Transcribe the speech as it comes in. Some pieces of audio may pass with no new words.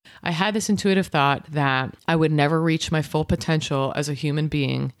I had this intuitive thought that I would never reach my full potential as a human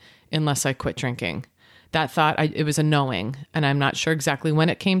being unless I quit drinking. That thought, it was a knowing, and I'm not sure exactly when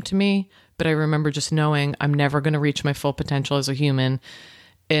it came to me, but I remember just knowing I'm never going to reach my full potential as a human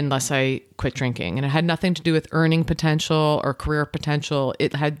unless I quit drinking. And it had nothing to do with earning potential or career potential.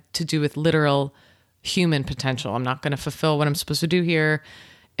 It had to do with literal human potential. I'm not going to fulfill what I'm supposed to do here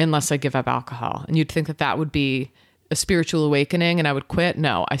unless I give up alcohol. And you'd think that that would be a spiritual awakening and I would quit.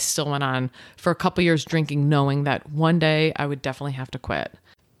 No, I still went on for a couple years drinking, knowing that one day I would definitely have to quit.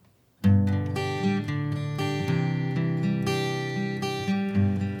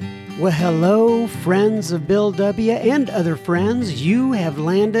 Well, hello, friends of Bill W. and other friends. You have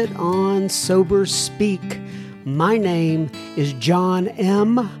landed on Sober Speak. My name is John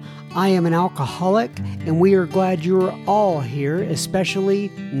M. I am an alcoholic, and we are glad you are all here, especially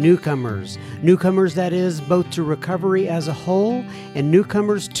newcomers. Newcomers, that is, both to recovery as a whole and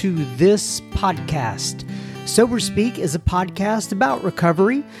newcomers to this podcast. Sober Speak is a podcast about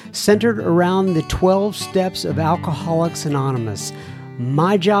recovery centered around the 12 steps of Alcoholics Anonymous.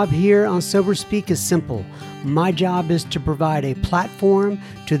 My job here on Sober Speak is simple. My job is to provide a platform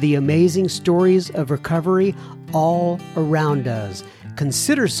to the amazing stories of recovery all around us.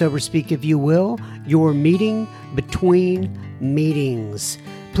 Consider Sober Speak, if you will, your meeting between meetings.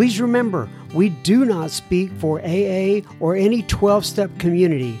 Please remember, we do not speak for AA or any 12-step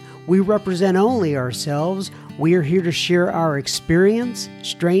community. We represent only ourselves. We are here to share our experience,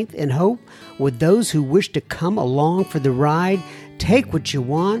 strength, and hope with those who wish to come along for the ride. Take what you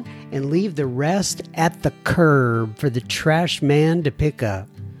want and leave the rest at the curb for the trash man to pick up.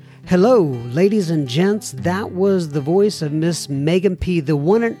 Hello, ladies and gents. That was the voice of Miss Megan P., the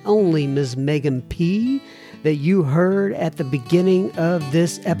one and only Miss Megan P., that you heard at the beginning of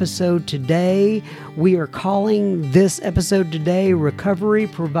this episode today. We are calling this episode today, Recovery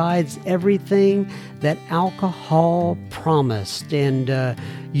Provides Everything That Alcohol Promised. And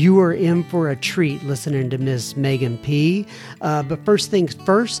you are in for a treat listening to Miss Megan P. But first things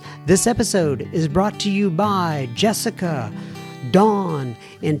first, this episode is brought to you by Jessica, Dawn,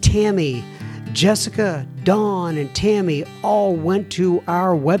 and Tammy. Jessica, Dawn, and Tammy all went to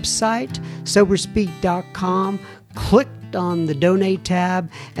our website, soberspeak.com, clicked on the donate tab,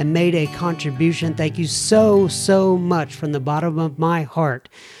 and made a contribution. Thank you so, so much from the bottom of my heart.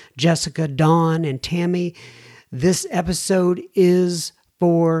 Jessica, Dawn, and Tammy, this episode is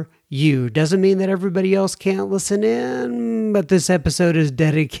for you. Doesn't mean that everybody else can't listen in, but this episode is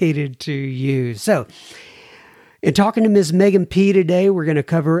dedicated to you. So, in talking to Ms. Megan P. today, we're going to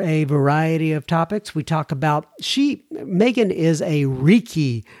cover a variety of topics. We talk about, Megan is a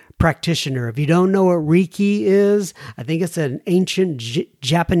Reiki practitioner. If you don't know what Reiki is, I think it's an ancient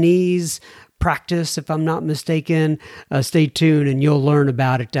Japanese practice, if I'm not mistaken. Stay tuned and you'll learn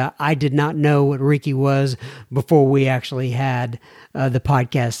about it. I did not know what Reiki was before we actually had the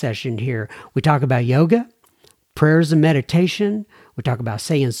podcast session here. We talk about yoga, prayers and meditation. We talk about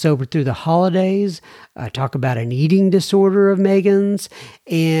staying sober through the holidays. I talk about an eating disorder of Megan's.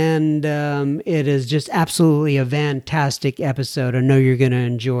 And it is just absolutely a fantastic episode. I know you're going to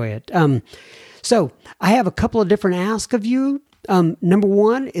enjoy it. So I have a couple of different asks of you. Number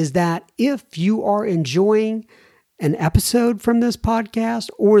one is that if you are enjoying an episode from this podcast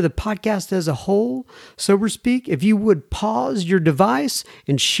or the podcast as a whole, Sober Speak, if you would pause your device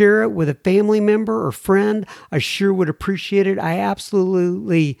and share it with a family member or friend, I sure would appreciate it. I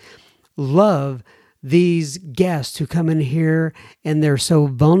absolutely love these guests who come in here and they're so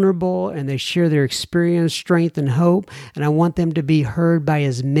vulnerable and they share their experience, strength, and hope. And I want them to be heard by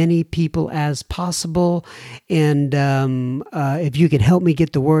as many people as possible. And if you could help me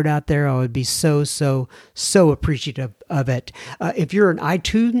get the word out there, I would be so appreciative of it. If you're an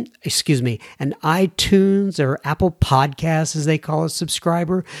iTunes or Apple Podcasts, as they call it,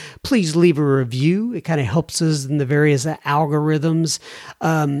 subscriber, please leave a review. It kind of helps us in the various algorithms.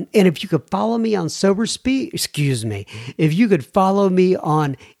 And if you could follow me on if you could follow me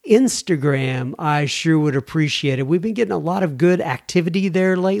on Instagram, I sure would appreciate it. We've been getting a lot of good activity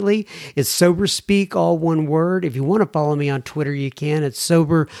there lately. It's Sober Speak, all one word. If you want to follow me on Twitter, you can. It's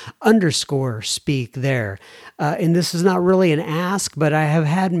sober_speak there. And this is not really an ask, but I have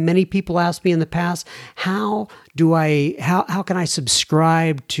had many people ask me in the past, how can I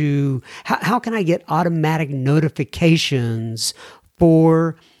subscribe to, how can I get automatic notifications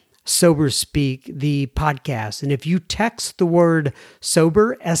for Sober Speak, the podcast. And if you text the word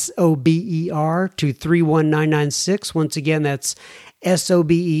sober, SOBER, to 31996, once again, that's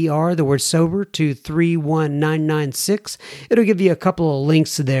SOBER, the word sober, to 31996. It'll give you a couple of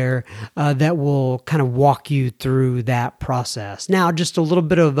links there that will kind of walk you through that process. Now, just a little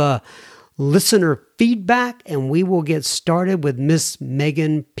bit of listener feedback, and we will get started with Miss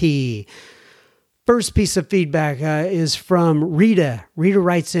Megan P. First piece of feedback is from Rita. Rita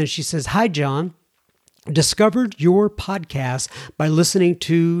writes in, she says, "Hi, John. Discovered your podcast by listening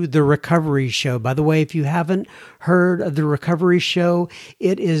to The Recovery Show." By the way, if you haven't heard of The Recovery Show,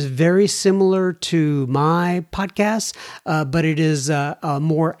 it is very similar to my podcast, but it is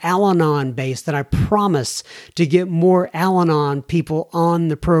more Al-Anon based, and I promise to get more Al-Anon people on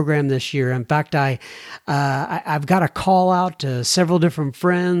the program this year. In fact, I've got a call out to several different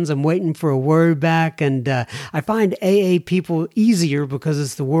friends. I'm waiting for a word back, and I find AA people easier because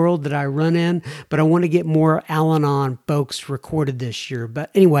it's the world that I run in, but I want to get more Al-Anon folks recorded this year.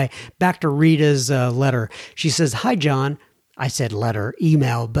 But anyway, back to Rita's letter. She says, "Hi, John." I said letter,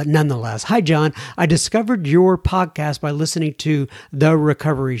 email, but nonetheless. "Hi, John. I discovered your podcast by listening to The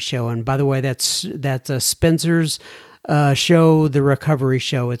Recovery Show." And by the way, that's Spencer's show, The Recovery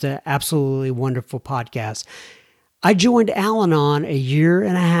Show. It's an absolutely wonderful podcast. "I joined Al-Anon a year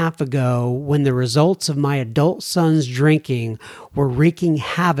and a half ago when the results of my adult son's drinking were wreaking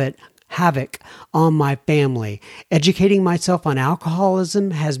havoc on my family. Educating myself on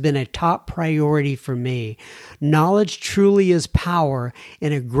alcoholism has been a top priority for me. Knowledge truly is power,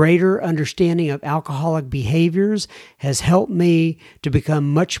 and a greater understanding of alcoholic behaviors has helped me to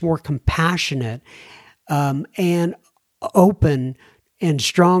become much more compassionate and open and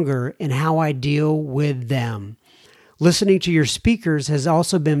stronger in how I deal with them. Listening to your speakers has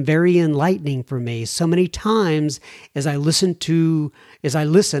also been very enlightening for me. So many times as I listen,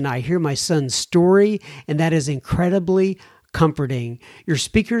 I hear my son's story, and that is incredibly comforting. Your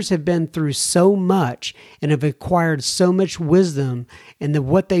speakers have been through so much and have acquired so much wisdom, and that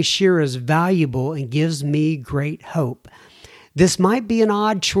what they share is valuable and gives me great hope. This might be an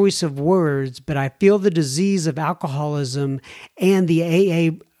odd choice of words, but I feel the disease of alcoholism and the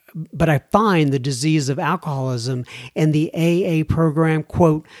AA But I find the disease of alcoholism and the AA program,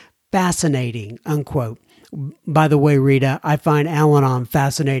 quote, fascinating, unquote. By the way, Rita, I find Al-Anon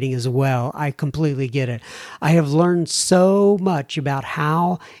fascinating as well. I completely get it. I have learned so much about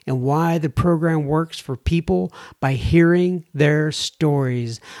how and why the program works for people by hearing their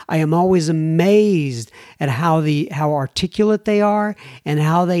stories. I am always amazed at how articulate they are and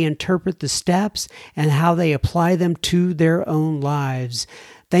how they interpret the steps and how they apply them to their own lives.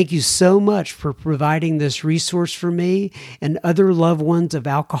 Thank you so much for providing this resource for me and other loved ones of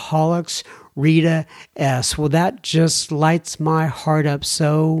alcoholics. Rita S. Well, that just lights my heart up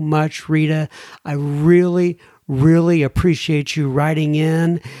so much, Rita. I really appreciate you writing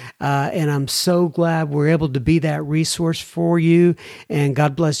in, and I'm so glad we're able to be that resource for you, and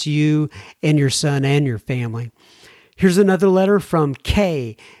God bless you and your son and your family. Here's another letter from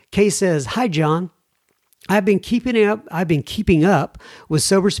Kay. Kay says, "Hi, John. I've been keeping up with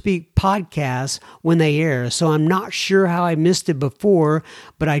Sober Speak podcasts when they air, so I'm not sure how I missed it before,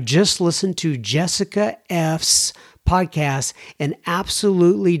 but I just listened to Jessica F's podcast and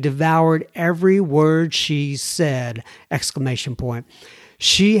absolutely devoured every word she said, !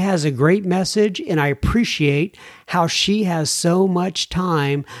 She has a great message, and I appreciate how she has so much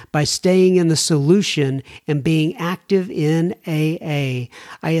time by staying in the solution and being active in AA.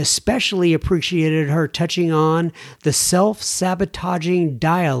 I especially appreciated her touching on the self-sabotaging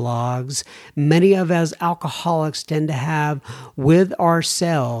dialogues many of us alcoholics tend to have with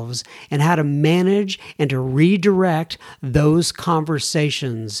ourselves and how to manage and to redirect those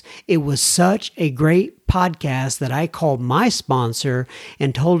conversations. It was such a great podcast that I called my sponsor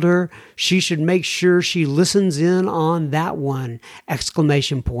and told her she should make sure she listens in on that one!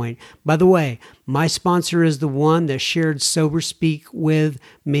 By the way, my sponsor is the one that shared Sober Speak with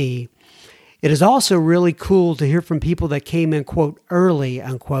me. It is also really cool to hear from people that came in, quote, early,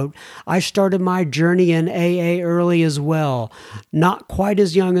 unquote. I started my journey in AA early as well. Not quite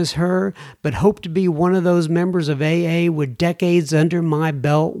as young as her, but hope to be one of those members of AA with decades under my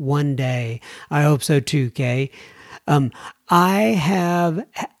belt one day. I hope so too, Kay. I've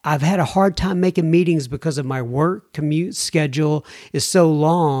had a hard time making meetings because of my work commute schedule is so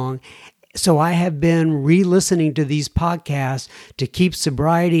long. So I have been re-listening to these podcasts to keep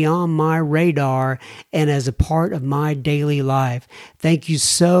sobriety on my radar and as a part of my daily life. Thank you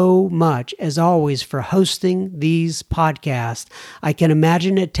so much, as always, for hosting these podcasts. I can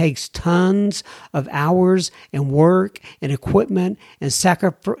imagine it takes tons of hours and work and equipment and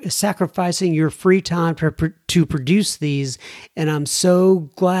sacrificing your free time to produce these. And I'm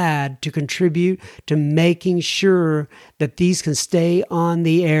so glad to contribute to making sure that these can stay on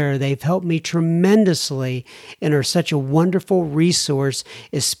the air. They've helped me tremendously and are such a wonderful resource,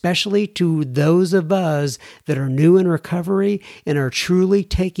 especially to those of us that are new in recovery and are truly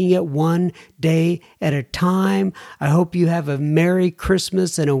taking it one day at a time. I hope you have a Merry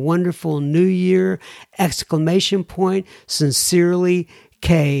Christmas and a wonderful New Year! Exclamation point. Sincerely,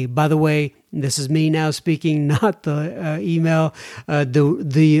 Kay. By the way, this is me now speaking, not the email.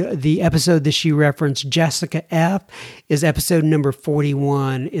 The episode that she referenced, Jessica F., is episode number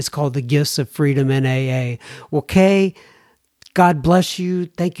 41. It's called The Gifts of Freedom in AA. Well, Kay, God bless you.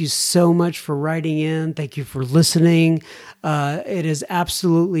 Thank you so much for writing in. Thank you for listening. It is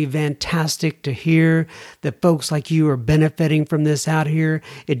absolutely fantastic to hear that folks like you are benefiting from this out here.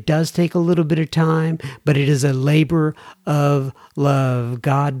 It does take a little bit of time, but it is a labor of love.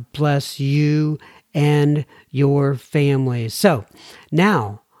 God bless you and your family. So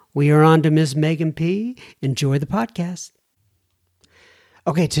now we are on to Miss Megan P. Enjoy the podcast.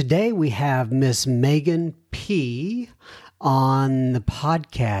 Okay, today we have Miss Megan P. on the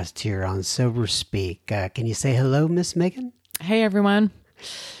podcast here on Sober Speak. Can you say hello, Miss Megan? Hey, everyone.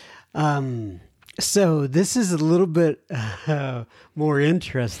 So this is a little bit more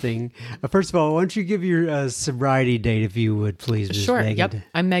interesting. First of all, why don't you give your sobriety date, if you would, please, Ms. Sure. Megan? Yep.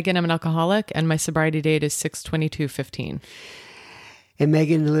 I'm Megan. I'm an alcoholic, and my sobriety date is 6/22/15. And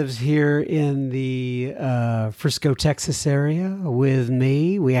Megan lives here in the Frisco, Texas area with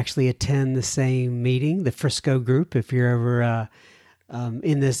me. We actually attend the same meeting, the Frisco group. If you're ever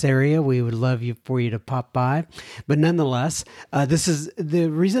in this area, we would love for you to pop by. But nonetheless, this is the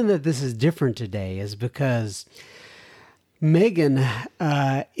reason that this is different today is because Megan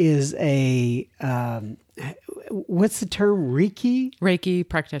is a what's the term? Reiki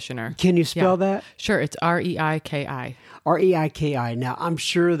practitioner. Can you spell that? Sure. It's REIKI. REIKI. Now, I'm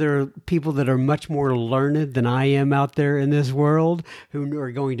sure there are people that are much more learned than I am out there in this world who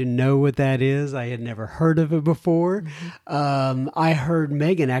are going to know what that is. I had never heard of it before. Mm-hmm. I heard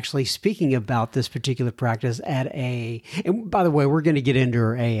Megan actually speaking about this particular practice and by the way, we're going to get into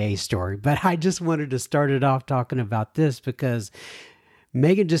her AA story, but I just wanted to start it off talking about this because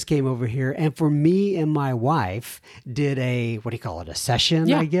Megan just came over here, and for me and my wife did a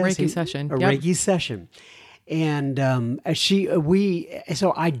session, I guess? Reiki session. Reiki session. And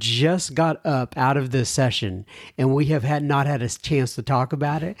so I just got up out of this session, and we have not had a chance to talk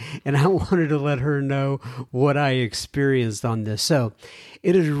about it. And I wanted to let her know what I experienced on this. So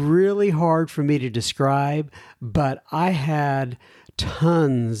it is really hard for me to describe, but I had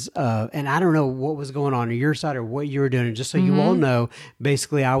tons of, and I don't know what was going on your side or what you were doing. And just so you all know,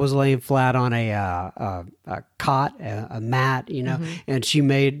 basically I was laying flat on a cot, a mat, and she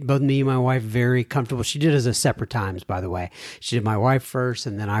made both me and my wife very comfortable. She did it as separate times, by the way. She did my wife first,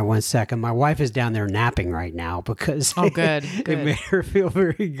 and then I went second. My wife is down there napping right now because good. It made her feel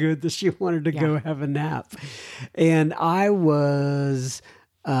very good that she wanted to go have a nap. And I was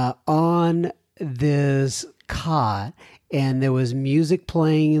on this cot, and there was music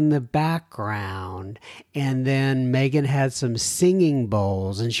playing in the background. And then Megan had some singing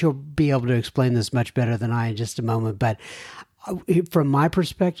bowls, and she'll be able to explain this much better than I in just a moment. But from my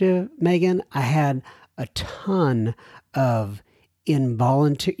perspective, Megan, I had a ton of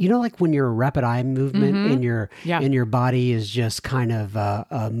involuntary, like when your rapid eye movement in your body is just kind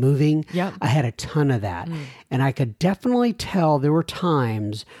of moving. Yep. I had a ton of that. And I could definitely tell there were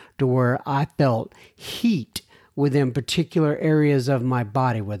times to where I felt heat within particular areas of my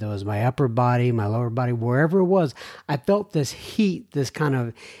body, whether it was my upper body, my lower body, wherever it was. I felt this heat, this kind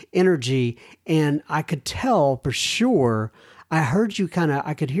of energy, and I could tell for sure. I heard you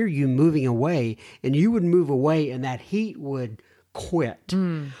I could hear you moving away, and you would move away, and that heat would quit.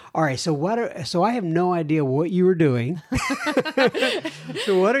 All right, so I have no idea what you were doing.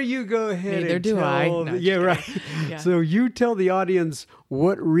 So why don't you go ahead Neither and do tell I. No, yeah, right. Yeah. So you tell the audience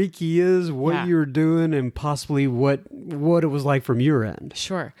what Reiki is, what you're doing, and possibly what it was like from your end.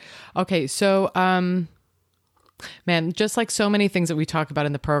 Sure. Okay, so man, just like so many things that we talk about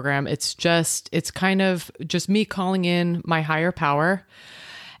in the program, it's kind of just me calling in my higher power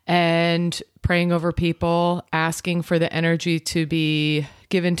and praying over people, asking for the energy to be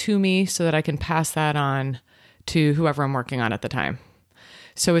given to me so that I can pass that on to whoever I'm working on at the time.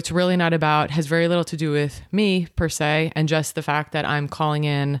 So it's really not about, has very little to do with me per se, and just the fact that I'm calling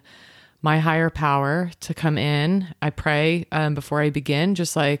in my higher power to come in. I pray before I begin,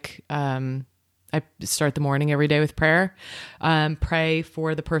 just like I start the morning every day with prayer, pray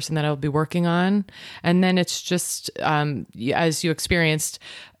for the person that I'll be working on. And then it's just, as you experienced,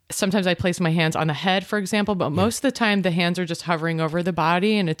 sometimes I place my hands on the head, for example, but most of the time the hands are just hovering over the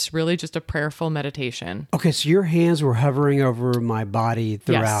body, and it's really just a prayerful meditation. Okay, so your hands were hovering over my body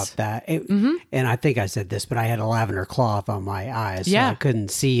throughout Yes. that. And I think I said this, but I had a lavender cloth on my eyes, so I couldn't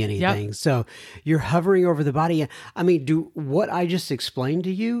see anything. So you're hovering over the body. I mean, what I just explained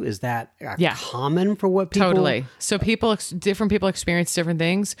to you, is that common for what people... Totally. So different people experience different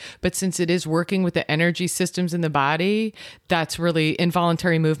things, but since it is working with the energy systems in the body, that's really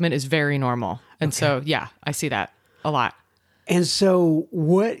involuntary movement is very normal. And so, I see that a lot. And so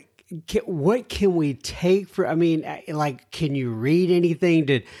what can we take for, I mean, like, can you read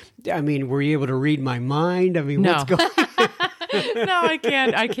anything? Were you able to read my mind? I mean, No. what's going on? No, I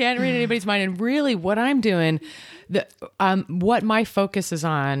can't. I can't read anybody's mind. And really what I'm doing, what my focus is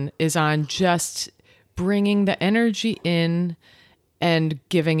on just bringing the energy in and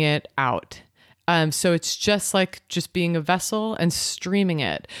giving it out. So it's just like just being a vessel and streaming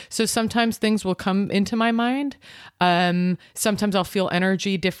it. So sometimes things will come into my mind. Sometimes I'll feel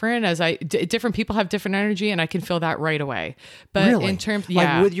energy different different people have different energy, and I can feel that right away. But Really? in terms,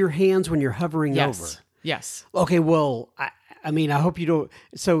 Like with your hands when you're hovering over? Yes. Okay, well, I mean, I hope you don't.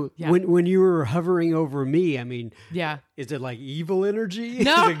 So when you were hovering over me, I mean, is it like evil energy?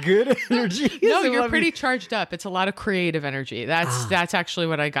 No. Is it good energy? No, you're pretty charged up. It's a lot of creative energy. That's actually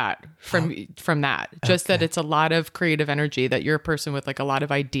what I got from that. Just that it's a lot of creative energy, that you're a person with like a lot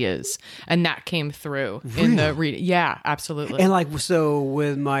of ideas, and that came through in the reading. Yeah, absolutely. And like, so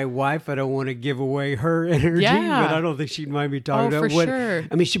with my wife, I don't want to give away her energy, but I don't think she'd mind me talking about for sure.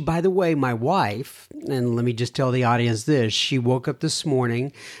 I mean, by the way, my wife, and let me just tell the audience this, she woke up this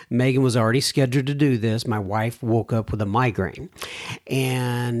morning. Megan was already scheduled to do this. My wife woke up with a migraine.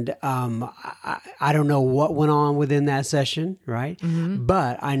 And I don't know what went on within that session, right? Mm-hmm.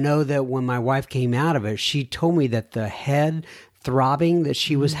 But I know that when my wife came out of it, she told me that the head throbbing that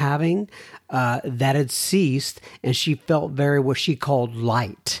she was having, that had ceased, and she felt what she called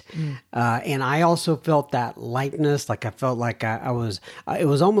light. And I also felt that lightness, like I felt like it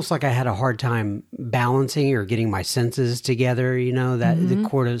was almost like I had a hard time balancing or getting my senses together, that the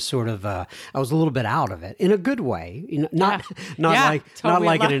quarter sort of, I was a little bit out of it in a good way, not like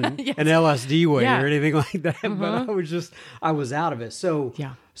in an LSD way or anything like that, but I was out of it. So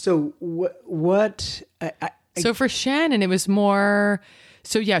what So for Shannon, it was more,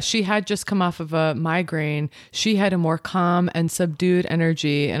 she had just come off of a migraine. She had a more calm and subdued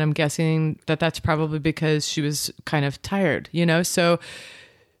energy. And I'm guessing that that's probably because she was kind of tired,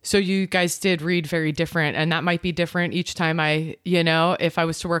 So you guys did read very different, and that might be different each time if I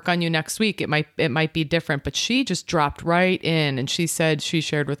was to work on you next week, it might be different, but she just dropped right in, and she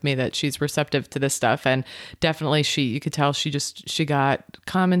shared with me that she's receptive to this stuff. And definitely you could tell she got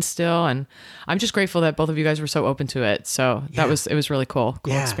calm and still. And I'm just grateful that both of you guys were so open to it. So it was really cool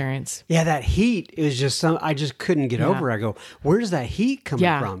experience. Yeah. That heat is just I just couldn't get over. I go, where's that heat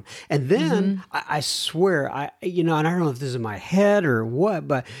coming from? And then I swear, and I don't know if this is in my head or what,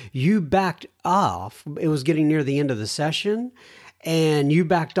 but you backed off. It was getting near the end of the session, and you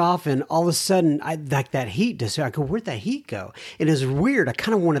backed off, and all of a sudden, like that heat disappeared. I go, where'd that heat go? And it was weird. I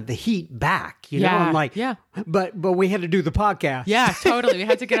kind of wanted the heat back, I'm like, but we had to do the podcast. Yeah, totally. We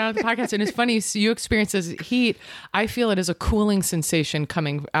had to get out of the podcast. And it's funny, so you experience as heat. I feel it as a cooling sensation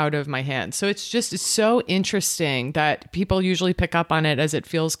coming out of my hand. So it's so interesting that people usually pick up on it as it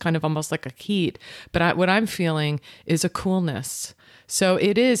feels kind of almost like a heat. But what I'm feeling is a coolness. So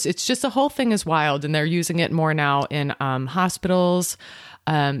it's just the whole thing is wild, and they're using it more now in hospitals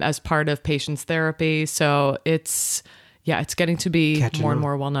as part of patients' therapy. So it's getting to be more and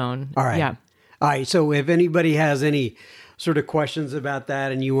more well known. All right. Yeah. All right. So if anybody has any sort of questions about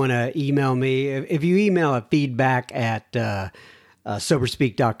that and you want to email me, if you email at feedback at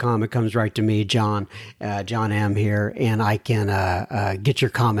soberspeak.com, it comes right to me, John M here, and I can get your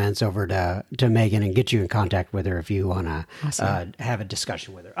comments over to Megan and get you in contact with her if you want to have a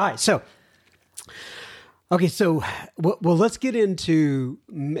discussion with her. All right, so let's get into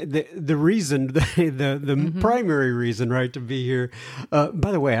the reason, the primary reason, right, to be here.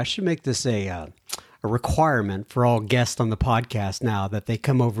 By the way, I should make this a requirement for all guests on the podcast now, that they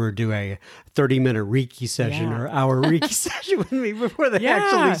come over and do a 30-minute Reiki session or hour Reiki session with me before they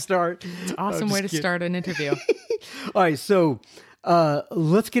actually start. It's an awesome way to start an interview. All right. So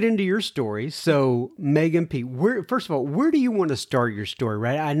Let's get into your story. So, Megan P., first of all, where do you want to start your story,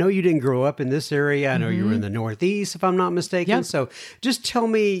 right? I know you didn't grow up in this area. I know you were in the Northeast, if I'm not mistaken. Yep. So just tell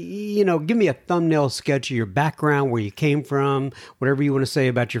me, give me a thumbnail sketch of your background, where you came from, whatever you want to say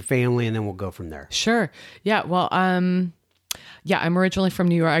about your family, and then we'll go from there. Sure. Yeah. Well, I'm originally from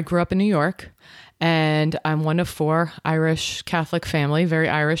New York. I grew up in New York. And I'm one of 4 Irish Catholic family, very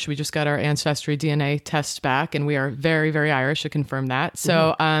Irish. We just got our ancestry DNA test back, and we are very, very Irish to confirm that.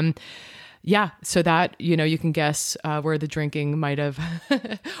 So, so that, you can guess where the drinking might have,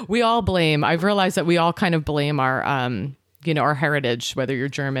 I've realized that we all kind of blame our, our heritage, whether you're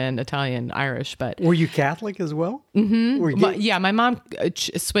German, Italian, Irish, but. Were you Catholic as well? Mm-hmm. My mom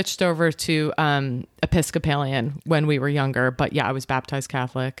switched over to Episcopalian when we were younger, but I was baptized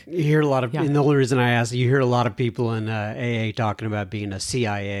Catholic. You hear a lot of, and the only reason I ask, you hear a lot of people in AA talking about being a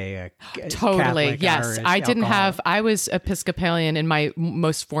CIA, totally. Catholic, yes. Irish, I was Episcopalian in my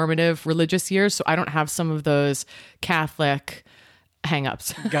most formative religious years, so I don't have some of those Catholic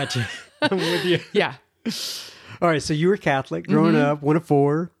hangups. Gotcha. I'm with you. Yeah. All right, so you were Catholic growing up, one of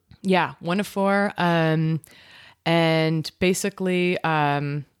 4. Yeah, one of 4. And basically,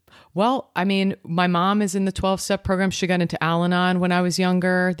 my mom is in the 12-step program. She got into Al-Anon when I was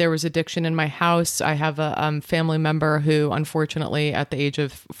younger. There was addiction in my house. I have a family member who, unfortunately, at the age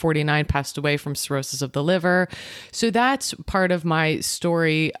of 49, passed away from cirrhosis of the liver. So that's part of my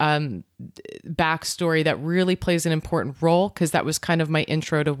story, backstory that really plays an important role, because that was kind of my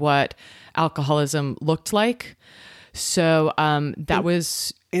intro to what alcoholism looked like. So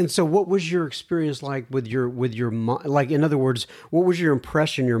was. And so what was your experience like with your mom? Like, in other words, what was your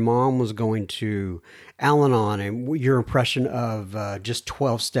impression your mom was going to Al-Anon, and your impression of just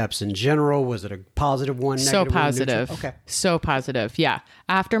 12 steps in general? Was it a positive one? So negative positive. One, okay. So positive. Yeah.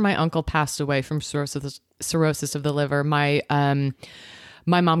 After my uncle passed away from cirrhosis of the liver,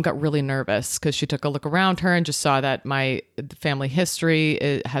 my mom got really nervous because she took a look around her and just saw that my family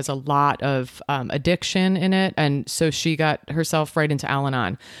history has a lot of addiction in it. And so she got herself right into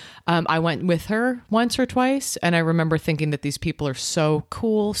Al-Anon. I went with her once or twice, and I remember thinking that these people are so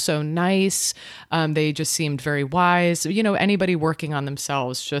cool, so nice. They just seemed very wise. Anybody working on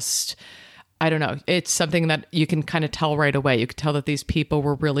themselves just... I don't know. It's something that you can kind of tell right away. You could tell that these people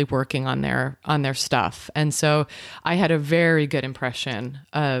were really working on their stuff. And so I had a very good impression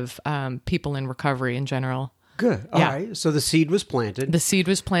of people in recovery in general. Good. All right. So the seed was planted. The seed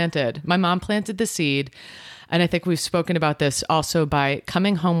was planted. My mom planted the seed. And I think we've spoken about this also by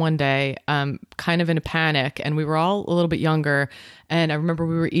coming home one day, kind of in a panic, and we were all a little bit younger. And I remember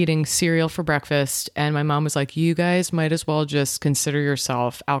we were eating cereal for breakfast, and my mom was like, "You guys might as well just consider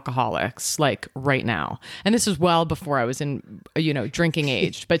yourself alcoholics, like right now." And this is well before I was in, drinking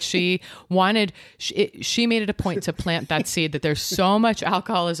age, but she made it a point to plant that seed that there's so much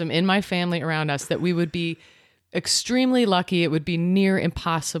alcoholism in my family around us that we would be extremely lucky. It would be near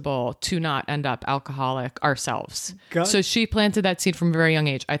impossible to not end up alcoholic ourselves. So she planted that seed from a very young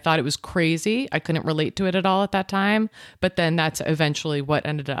age. I thought it was crazy. I couldn't relate to it at all at that time. But then that's eventually what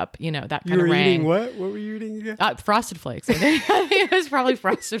ended up, that kind of rang. You were eating what? What were you eating again? Frosted Flakes. I think it was probably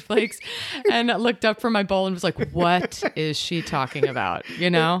Frosted Flakes. And I looked up from my bowl and was like, what is she talking about?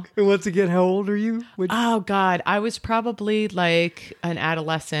 And once again, how old are you? Oh, God. I was probably like an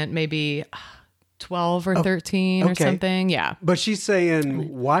adolescent, maybe 12 or 13 or something. Yeah. But she's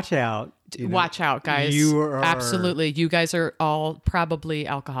saying, watch out. Watch out, guys. Absolutely. You guys are all probably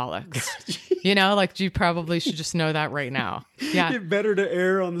alcoholics. You probably should just know that right now. Yeah. It's better to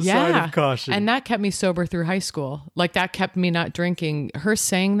err on the side of caution. And that kept me sober through high school. Like, that kept me not drinking. Her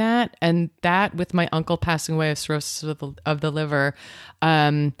saying that, and that with my uncle passing away of cirrhosis of the liver,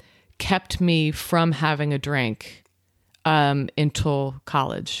 kept me from having a drink until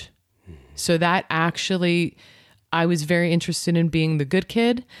college. So that actually, I was very interested in being the good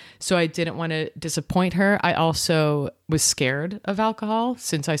kid. So I didn't want to disappoint her. I also was scared of alcohol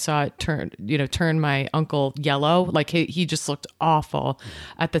since I saw it turn my uncle yellow. Like, he just looked awful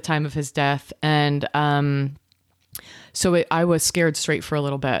at the time of his death. And I was scared straight for a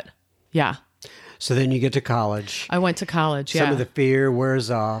little bit. Yeah. So then you get to college. I went to college. Yeah. Some of the fear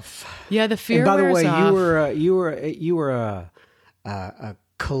wears off. Yeah, the fear wears off. And by the way, you were a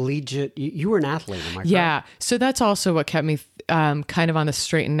collegiate. You were an athlete, am I correct? Yeah. So that's also what kept me kind of on the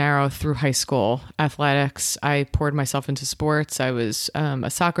straight and narrow through high school athletics. I poured myself into sports. I was a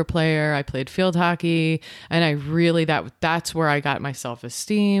soccer player. I played field hockey, and I really that's where I got my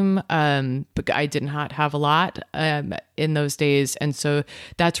self-esteem. But I did not have a lot in those days, and so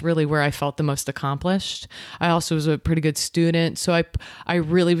that's really where I felt the most accomplished. I also was a pretty good student, so I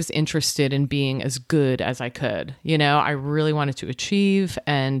really was interested in being as good as I could. I really wanted to achieve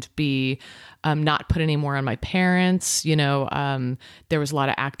and be not put any more on my parents. There was a lot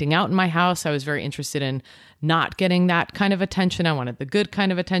of acting out in my house. I was very interested in not getting that kind of attention. I wanted the good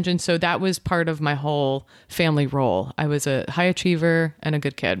kind of attention. So that was part of my whole family role. I was a high achiever and a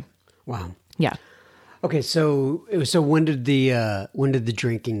good kid. Wow. Yeah. Okay, so when did the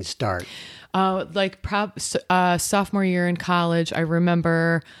drinking start? Sophomore year in college. I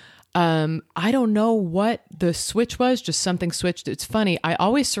remember. I don't know what the switch was, just something switched. It's funny. I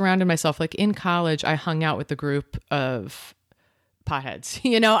always surrounded myself, like in college, I hung out with a group of potheads.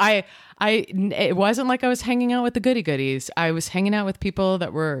 It wasn't like I was hanging out with the goody goodies. I was hanging out with people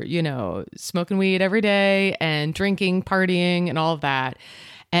that were, smoking weed every day and drinking, partying and all of that.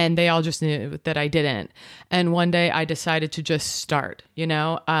 And they all just knew that I didn't. And one day I decided to just start,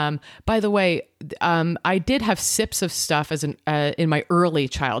 By the way, I did have sips of stuff in my early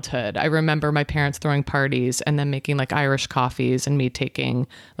childhood. I remember my parents throwing parties and then making like Irish coffees and me taking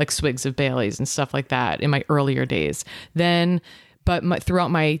like swigs of Baileys and stuff like that in my earlier days. But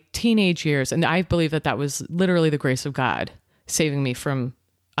throughout my teenage years, and I believe that was literally the grace of God saving me from,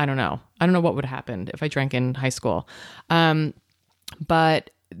 I don't know what would have happened if I drank in high school.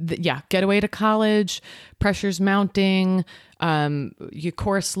 Get away to college, pressure's mounting, you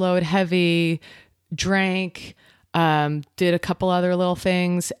course load heavy, drank, did a couple other little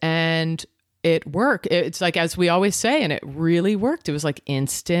things, and it worked. It's like, as we always say, and it really worked. It was like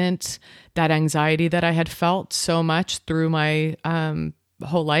instant. That anxiety that I had felt so much through my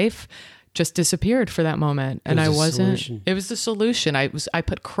whole life just disappeared for that moment. And it was the solution. I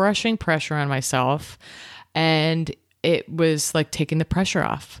put crushing pressure on myself, and it was like taking the pressure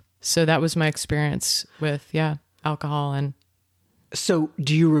off. So that was my experience with, alcohol. And so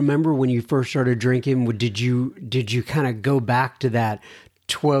do you remember when you first started drinking, did you kind of go back to that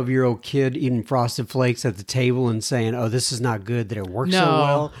 12-year-old kid eating Frosted Flakes at the table and saying, oh, this is not good, that it works so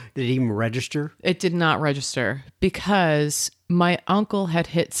well? Did it even register? It did not register because my uncle had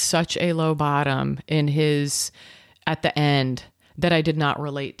hit such a low bottom at the end that I did not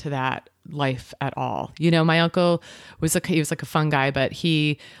relate to that life at all. My uncle was he was like a fun guy, but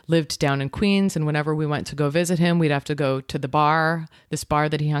he lived down in Queens, and whenever we went to go visit him, we'd have to go to this bar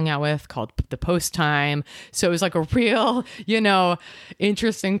that he hung out with called the Post Time. So it was like a real,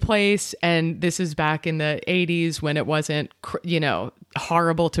 interesting place. And this is back in the 80s when it wasn't,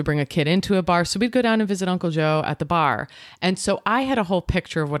 horrible to bring a kid into a bar. So we'd go down and visit Uncle Joe at the bar. And so I had a whole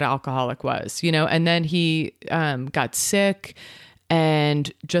picture of what an alcoholic was, and then he got sick.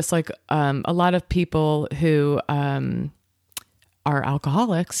 And just like a lot of people who are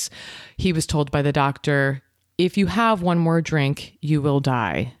alcoholics, he was told by the doctor, if you have one more drink, you will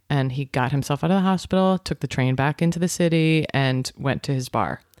die. And he got himself out of the hospital, took the train back into the city, and went to his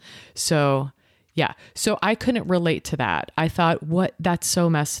bar. So I couldn't relate to that. I thought, that's so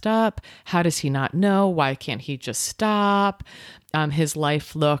messed up. How does he not know? Why can't he just stop? His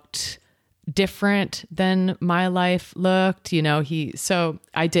life looked different than my life looked, so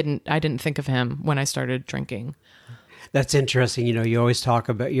I didn't think of him when I started drinking. That's interesting. You always talk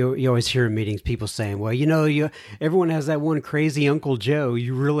about, you always hear in meetings people saying, well, everyone has that one crazy Uncle Joe.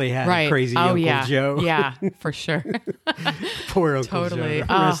 You really had a crazy Uncle Joe. Yeah, for sure. Poor Uncle Joe.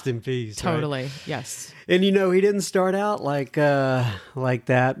 Rest in peace. Totally. Right? Yes. And he didn't start out like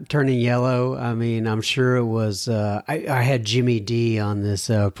that, turning yellow. I mean, I'm sure it was, I had Jimmy D on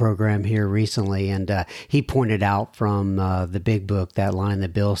this program here recently, and he pointed out from the Big Book, that line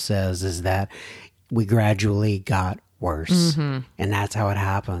that Bill says is that we gradually got worse. Mm-hmm. And that's how it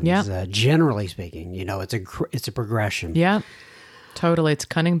happens. Yeah. Generally speaking, it's a progression. Yeah, totally. It's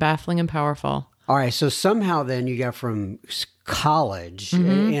cunning, baffling, and powerful. All right. So somehow then you got from college,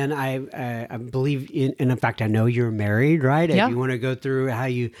 mm-hmm. and I believe in fact, I know you're married, right? Yeah. If you want to go through how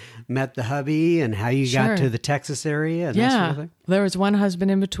you met the hubby and how you got to the Texas area and that sort of thing. There was one husband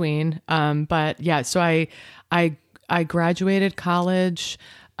in between. But yeah, so I graduated college.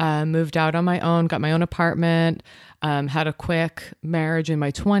 moved out on my own, got my own apartment, had a quick marriage in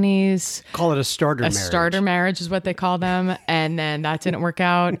my 20s. Call it a starter marriage. A starter marriage is what they call them. And then that didn't work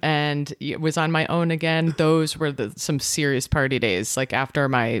out and it was on my own again. Those were some serious party days, like after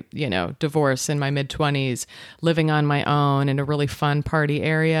my, divorce in my mid-20s, living on my own in a really fun party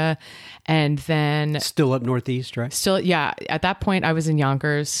area. And then still up northeast, right? Still, yeah. At that point, I was in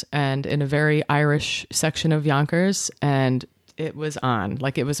Yonkers and in a very Irish section of Yonkers, and it was on,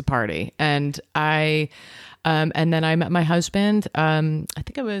 like it was a party. And and then I met my husband. I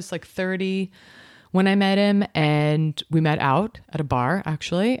think I was like 30 when I met him, and we met out at a bar,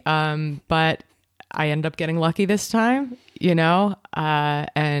 actually. But I ended up getting lucky this time,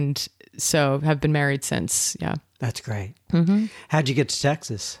 and so have been married since. Yeah. That's great. Mm-hmm. How'd you get to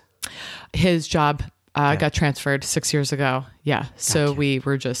Texas? His job got transferred 6 years ago. Yeah. So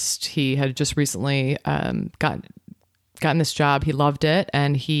Gotcha. he had just recently gotten this job. He loved it.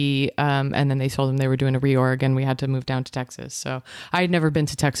 And and then they told him they were doing a reorg and we had to move down to Texas. So I had never been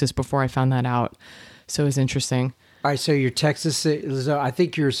to Texas before I found that out. So it was interesting. All right. So your Texas, so I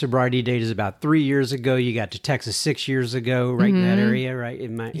think your sobriety date is about 3 years ago. You got to Texas 6 years ago, right? In that area, right?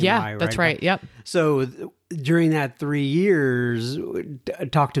 That's right. Yep. So during that 3 years,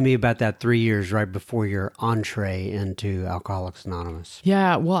 talk to me about that 3 years right before your entree into Alcoholics Anonymous.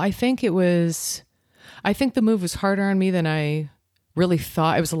 Yeah. Well, I think the move was harder on me than I really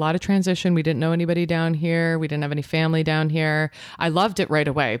thought. It was a lot of transition. We didn't know anybody down here. We didn't have any family down here. I loved it right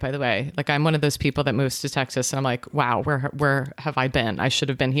away, by the way. Like I'm one of those people that moves to Texas and I'm like, wow, where have I been? I should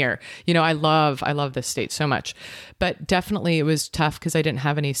have been here. I love this state so much. But definitely it was tough because I didn't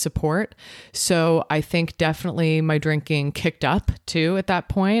have any support. So I think definitely my drinking kicked up too at that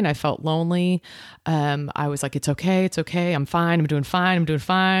point. I felt lonely. I was like, it's okay. I'm fine. I'm doing fine.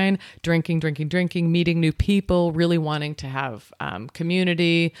 Drinking, meeting new people, really wanting to have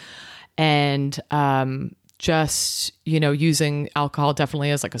community and just, using alcohol definitely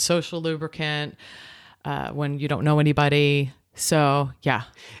as like a social lubricant when you don't know anybody. So, yeah.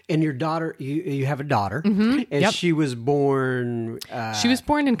 And your daughter, you have a daughter, and yep. She was born... She was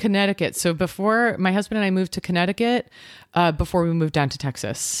born in Connecticut. So before my husband and I moved to Connecticut, before we moved down to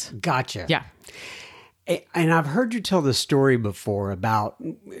Texas. Gotcha. Yeah. And I've heard you tell the story before about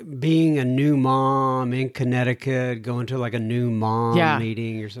being a new mom in Connecticut, going to like a new mom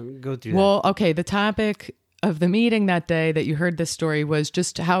meeting or something. Go through that. Well, okay. The topic of the meeting that day that you heard this story was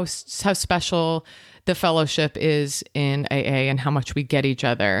just how special the fellowship is in AA and how much we get each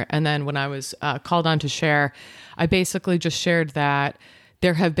other. And then when I was called on to share, I basically just shared that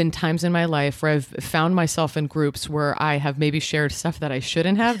there have been times in my life where I've found myself in groups where I have maybe shared stuff that I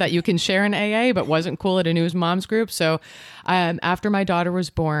shouldn't have, that you can share in AA, but wasn't cool at a news moms group. So after my daughter was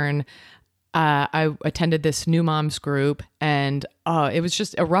born, I attended this new moms group and it was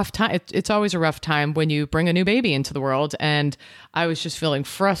just a rough time. It's always a rough time when you bring a new baby into the world. And I was just feeling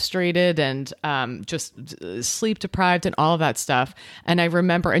frustrated and just sleep deprived and all of that stuff. And I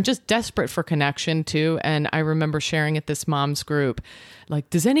remember, and just desperate for connection too. And I remember sharing at this moms group, like,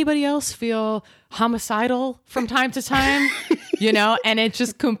 does anybody else feel homicidal from time to time? And it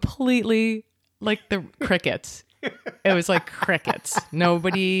just completely, like the crickets. It was like crickets.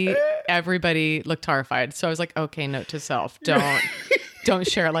 Everybody looked horrified. So I was like, okay, note to self, don't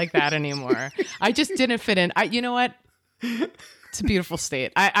share it like that anymore. I just didn't fit in. You know what? It's a beautiful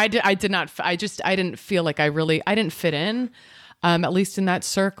state. I didn't feel like I didn't fit in, at least in that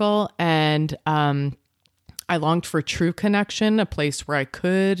circle. And, I longed for true connection, a place where I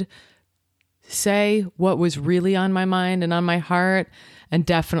could say what was really on my mind and on my heart. And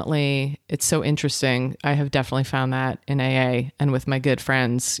definitely, it's so interesting. I have definitely found that in AA and with my good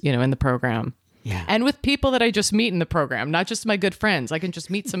friends, in the program. Yeah. And with people that I just meet in the program, not just my good friends. I can just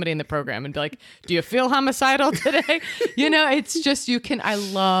meet somebody in the program and be like, do you feel homicidal today? It's just,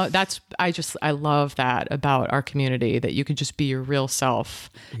 I love that about our community, that you can just be your real self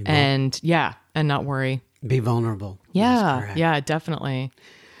and not worry. Be vulnerable. Yeah. Yeah, definitely.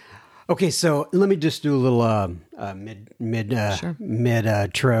 Okay, so let me just do a little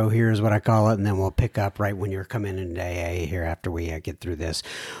mid-tro here is what I call it, and then we'll pick up right when you're coming into AA here after we get through this.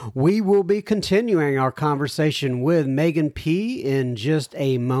 We will be continuing our conversation with Megan P. in just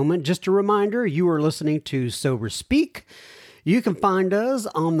a moment. Just a reminder, you are listening to Sober Speak. You can find us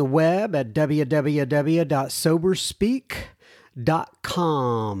on the web at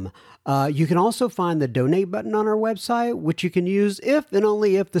www.soberspeak.com. You can also find the donate button on our website, which you can use if and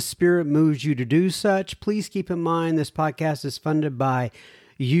only if the Spirit moves you to do such. Please keep in mind this podcast is funded by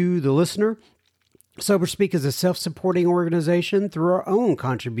you, the listener. Sober Speak is a self-supporting organization. Through our own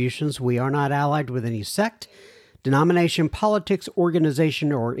contributions, we are not allied with any sect, denomination, politics,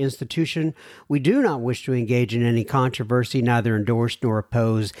 organization, or institution. We do not wish to engage in any controversy, neither endorse nor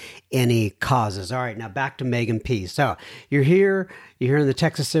oppose any causes. All right, now back to Megan P. So you're here in the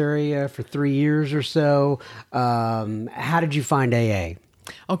Texas area for 3 years or so. How did you find AA?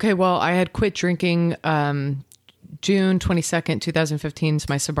 Okay, well, I had quit drinking June 22nd, 2015 is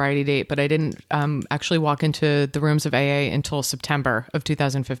my sobriety date, but I didn't actually walk into the rooms of AA until September of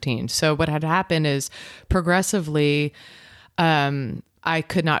 2015. So what had happened is progressively, I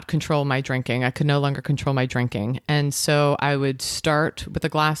could not control my drinking. I could no longer control my drinking. And so I would start with a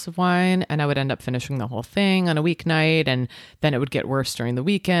glass of wine and I would end up finishing the whole thing on a weeknight. And then it would get worse during the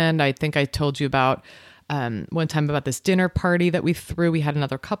weekend. I think I told you about one time about this dinner party that we threw. We had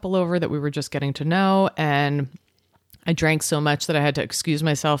another couple over that we were just getting to know. And I drank so much that I had to excuse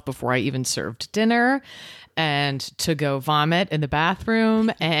myself before I even served dinner and to go vomit in the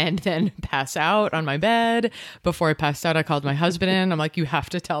bathroom and then pass out on my bed. Before I passed out, I called my husband in. I'm like, you have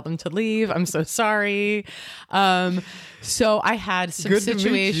to tell them to leave. I'm so sorry. So I had some Good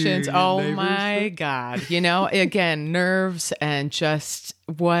situations. To meet you, oh neighbors. my God. Again, nerves and just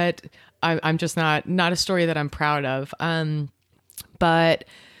what I'm just not a story that I'm proud of. But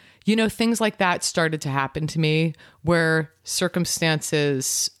things like that started to happen to me where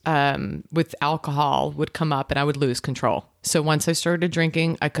circumstances with alcohol would come up and I would lose control. So once I started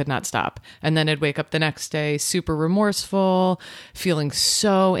drinking, I could not stop. And then I'd wake up the next day super remorseful, feeling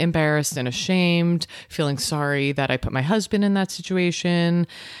so embarrassed and ashamed, feeling sorry that I put my husband in that situation.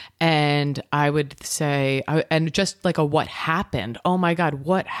 And I would say, and just like what happened? Oh my God,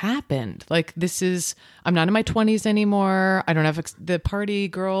 what happened? Like I'm not in my 20s anymore. I don't have the party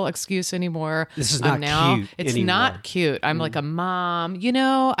girl excuse anymore. This is not cute It's anymore. not cute. I'm like a mom.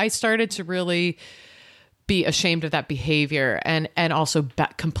 I started to really be ashamed of that behavior and also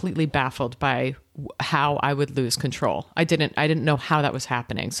completely baffled by how I would lose control. I didn't know how that was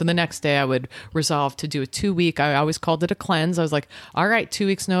happening. So the next day I would resolve to do a 2-week. I always called it a cleanse. I was like, all right, 2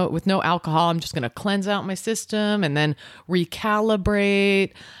 weeks with no alcohol. I'm just going to cleanse out my system and then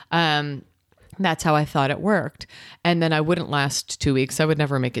recalibrate. That's how I thought it worked. And then I wouldn't last 2 weeks. I would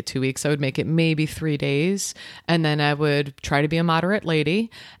never make it 2 weeks. I would make it maybe 3 days. And then I would try to be a moderate lady.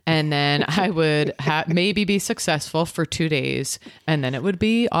 And then I would maybe be successful for 2 days. And then it would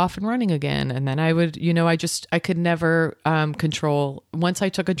be off and running again. And then I would, I could never control. Once I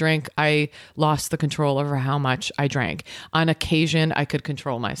took a drink, I lost the control over how much I drank. On occasion, I could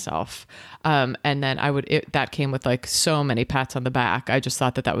control myself. And then that came with like so many pats on the back. I just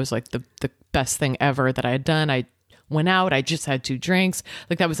thought that was like the best thing ever that I had done. I went out, I just had 2 drinks.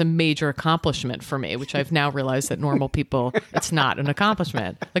 Like that was a major accomplishment for me, which I've now realized that normal people, it's not an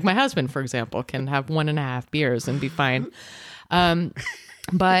accomplishment. Like my husband, for example, can have 1.5 beers and be fine.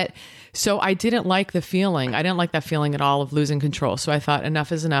 But so I didn't like the feeling. I didn't like that feeling at all of losing control. So I thought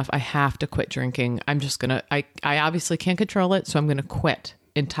enough is enough. I have to quit drinking. I'm just going to, I obviously can't control it. So I'm going to quit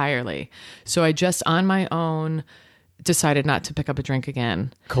entirely. So I just on my own decided not to pick up a drink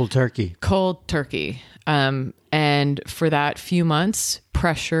again. Cold turkey. And for that few months,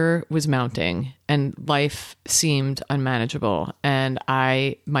 pressure was mounting and life seemed unmanageable. And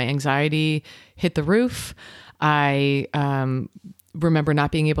my anxiety hit the roof. I remember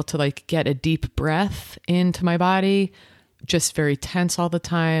not being able to like get a deep breath into my body, just very tense all the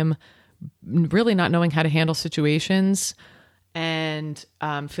time, really not knowing how to handle situations and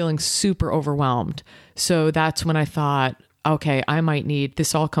feeling super overwhelmed. So that's when I thought, okay, I might need,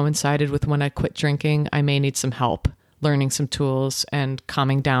 this all coincided with when I quit drinking. I may need some help learning some tools and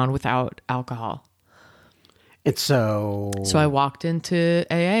calming down without alcohol. And so I walked into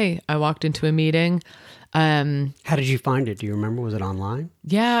AA. I walked into a meeting. How did you find it? Do you remember? Was it online?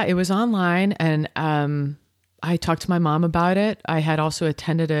 Yeah, it was online. And I talked to my mom about it. I had also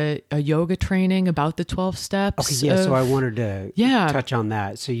attended a yoga training about the 12 steps. Okay, yeah. So I wanted to touch on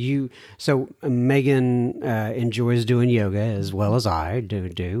that. So Megan enjoys doing yoga as well as I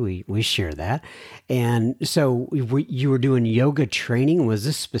do. We share that. And so you were doing yoga training. Was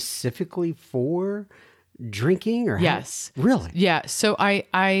this specifically for drinking or? Yes. Really? Yeah. So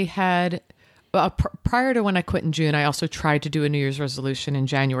I had prior to when I quit in June, I also tried to do a New Year's resolution in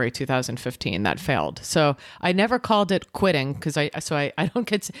January 2015. That failed. So I never called it quitting because I don't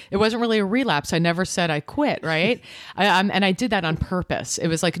get, it wasn't really a relapse. I never said I quit, right? And I did that on purpose. It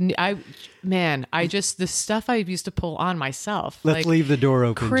was like, the stuff I used to pull on myself. Let's leave the door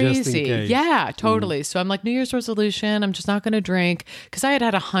open crazy. Just in case. Yeah, totally. So I'm like, New Year's resolution, I'm just not going to drink because I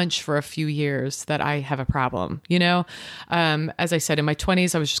had a hunch for a few years that I have a problem, As I said, in my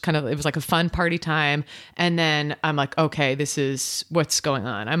 20s, I was just it was like a fun party time. And then I'm like, okay, this is what's going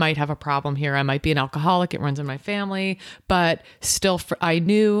on. I might have a problem here. I might be an alcoholic. It runs in my family, but still I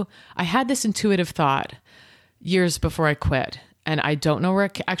knew I had this intuitive thought years before I quit. And I don't know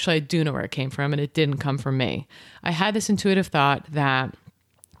actually I do know where it came from, and it didn't come from me. I had this intuitive thought that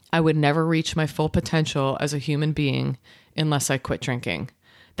I would never reach my full potential as a human being unless I quit drinking.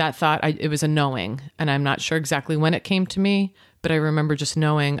 That thought, it was a knowing, and I'm not sure exactly when it came to me, but I remember just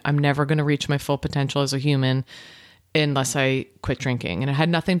knowing I'm never going to reach my full potential as a human unless I quit drinking. And it had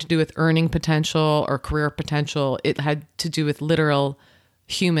nothing to do with earning potential or career potential. It had to do with literal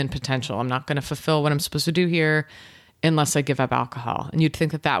human potential. I'm not going to fulfill what I'm supposed to do here unless I give up alcohol. And you'd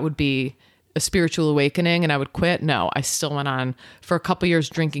think that that would be a spiritual awakening and I would quit. No, I still went on for a couple years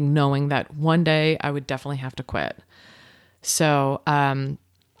drinking, knowing that one day I would definitely have to quit. So,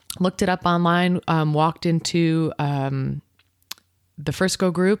 looked it up online, walked into the First Go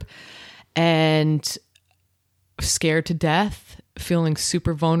group, and scared to death, feeling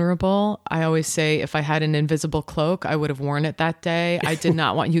super vulnerable. I always say if I had an invisible cloak, I would have worn it that day. I did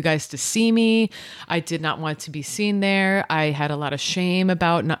not want you guys to see me. I did not want to be seen there. I had a lot of shame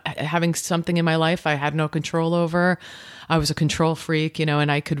about not having something in my life I had no control over. I was a control freak,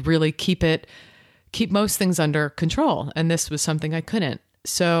 and I could really keep most things under control. And this was something I couldn't.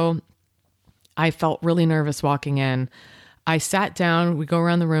 So I felt really nervous walking in. I sat down, we go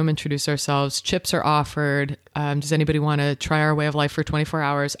around the room, introduce ourselves. Chips are offered. Does anybody want to try our way of life for 24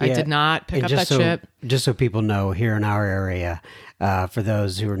 hours? Yeah. I did not pick up that chip. Just so people know, here in our area, for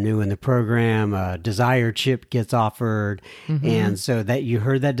those who are new in the program, Desire chip gets offered. Mm-hmm. And so that you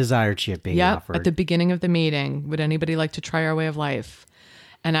heard that Desire chip being offered. At the beginning of the meeting. Would anybody like to try our way of life?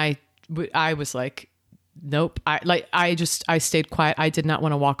 And I was like, nope. I stayed quiet. I did not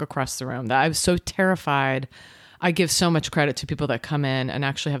want to walk across the room. I was so terrified. I give so much credit to people that come in and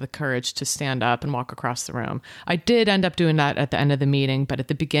actually have the courage to stand up and walk across the room. I did end up doing that at the end of the meeting, but at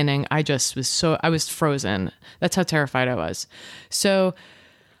the beginning, I was frozen. That's how terrified I was. So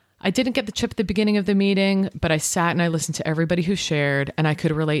I didn't get the chip at the beginning of the meeting, but I sat and I listened to everybody who shared, and I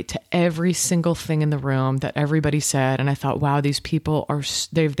could relate to every single thing in the room that everybody said. And I thought, wow, these people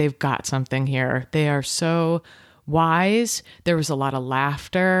they've got something here. They are so wise. There was a lot of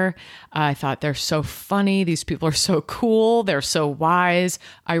laughter. I thought they're so funny. These people are so cool. They're so wise.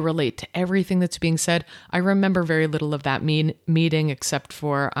 I relate to everything that's being said. I remember very little of that meeting except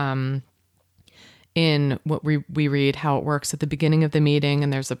for in what we read how it works at the beginning of the meeting.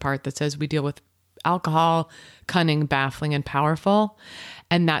 And there's a part that says we deal with alcohol, cunning, baffling, and powerful.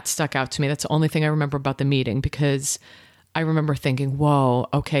 And that stuck out to me. That's the only thing I remember about the meeting, because I remember thinking, whoa,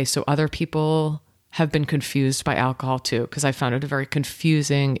 okay, so other people have been confused by alcohol too, because I found it a very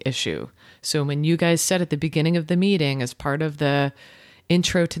confusing issue. So when you guys said at the beginning of the meeting, as part of the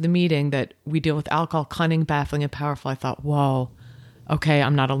intro to the meeting, that we deal with alcohol, cunning, baffling, and powerful, I thought, whoa, okay,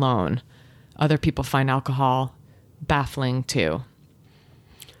 I'm not alone. Other people find alcohol baffling too.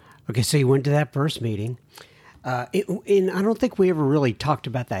 Okay, so you went to that first meeting. And I don't think we ever really talked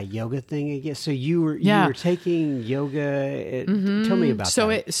about that yoga thing again. So you were taking yoga. Tell me about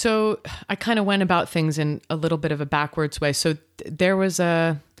that. So I kind of went about things in a little bit of a backwards way. So there was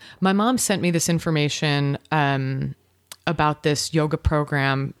my mom sent me this information about this yoga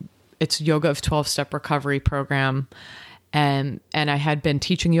program. It's Yoga of 12-Step Recovery program. And I had been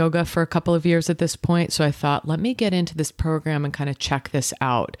teaching yoga for a couple of years at this point. So I thought, let me get into this program and kind of check this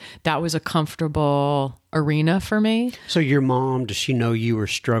out. That was a comfortable arena for me. So your mom, does she know you were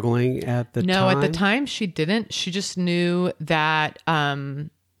struggling at the time? No, at the time she didn't. She just knew that,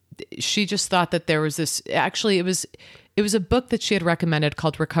 she just thought that there was this, actually it was a book that she had recommended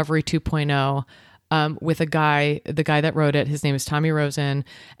called Recovery 2.0. With the guy that wrote it. His name is Tommy Rosen.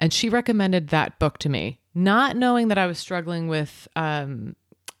 And she recommended that book to me, not knowing that I was struggling with,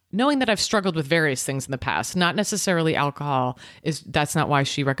 knowing that I've struggled with various things in the past, not necessarily alcohol. That's not why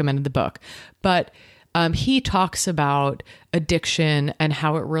she recommended the book. But he talks about addiction and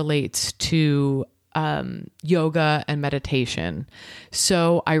how it relates to yoga and meditation.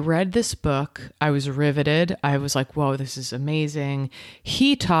 So I read this book. I was riveted. I was like, whoa, this is amazing.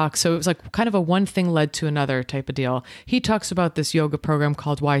 So it was like kind of a one thing led to another type of deal. He talks about this yoga program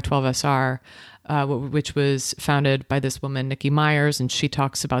called Y12SR, which was founded by this woman, Nikki Myers. And she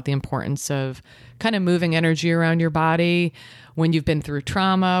talks about the importance of kind of moving energy around your body when you've been through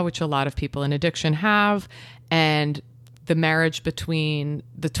trauma, which a lot of people in addiction have, and the marriage between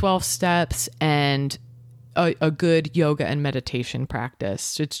the 12 steps and a good yoga and meditation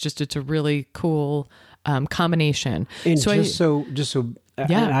practice. It's a really cool combination. And So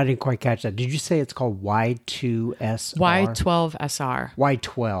yeah, I didn't quite catch that. Did you say it's called Y2SR? Y12SR.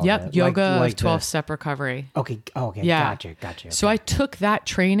 Y12. Yep, yoga of 12-step recovery. Okay. Yeah. Gotcha. So I took that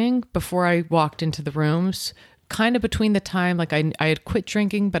training before I walked into the rooms, kind of between the time, like I had quit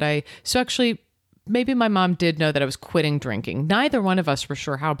drinking, but actually maybe my mom did know that I was quitting drinking. Neither one of us were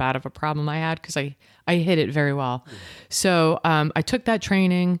sure how bad of a problem I had because I hid it very well. So I took that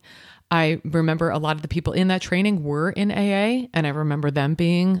training. I remember a lot of the people in that training were in AA, and I remember them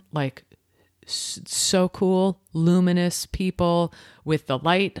being like so cool, luminous people with the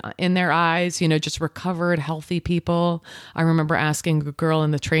light in their eyes, just recovered, healthy people. I remember asking a girl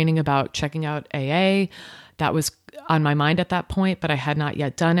in the training about checking out AA. That was on my mind at that point, but I had not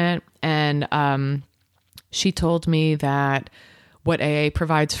yet done it. And she told me that what AA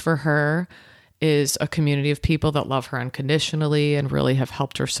provides for her is a community of people that love her unconditionally and really have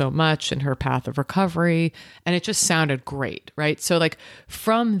helped her so much in her path of recovery. And it just sounded great, right? So like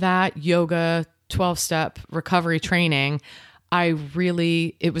from that yoga 12-step recovery training,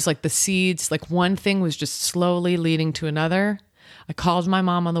 it was like the seeds, like one thing was just slowly leading to another. I called my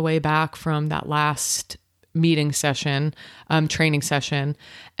mom on the way back from that last training session. And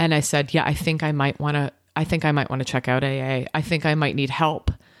I said, yeah, I think I might want to check out AA. I think I might need help.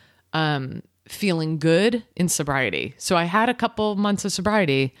 Feeling good in sobriety. So I had a couple months of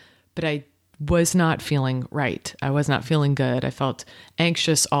sobriety, but I was not feeling right. I was not feeling good. I felt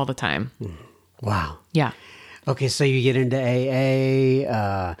anxious all the time. Wow. Yeah. Okay, so you get into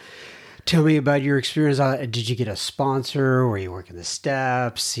AA. Tell me about your experience. Did you get a sponsor? Were you working the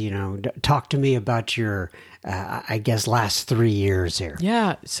steps? Talk to me about your, I guess, last 3 years here.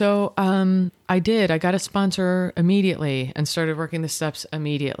 Yeah. So I did. I got a sponsor immediately and started working the steps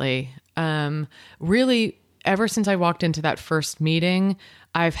immediately. Really, ever since I walked into that first meeting,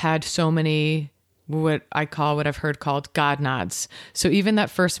 I've had so many what I've heard called God nods. So even that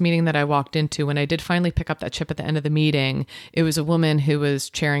first meeting that I walked into, when I did finally pick up that chip at the end of the meeting, it was a woman who was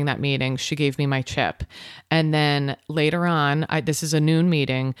chairing that meeting. She gave me my chip. And then later on, this is a noon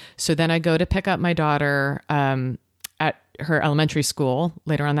meeting. So then I go to pick up my daughter, at her elementary school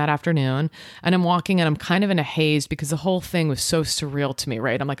later on that afternoon. And I'm walking and I'm kind of in a haze because the whole thing was so surreal to me,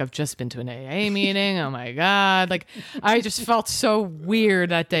 right? I'm like, I've just been to an AA meeting. Oh my God. Like I just felt so weird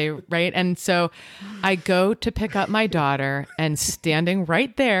that day. Right. And so I go to pick up my daughter, and standing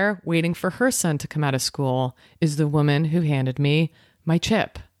right there waiting for her son to come out of school is the woman who handed me my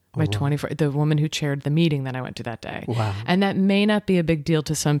chip. The woman who chaired the meeting that I went to that day. Wow. And that may not be a big deal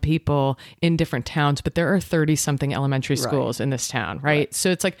to some people in different towns, but there are 30 something elementary schools in this town, right?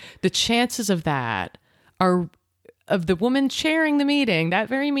 So it's like the chances of that are of the woman chairing the meeting, that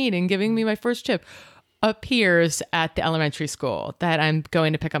very meeting, giving me my first chip, appears at the elementary school that I'm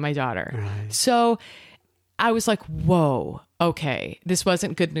going to pick up my daughter. Right. So I was like, whoa, okay, this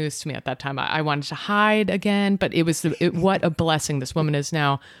wasn't good news to me at that time. I wanted to hide again, but what a blessing. This woman is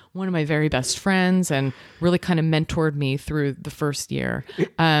now one of my very best friends and really kind of mentored me through the first year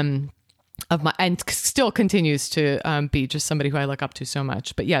and still continues to be just somebody who I look up to so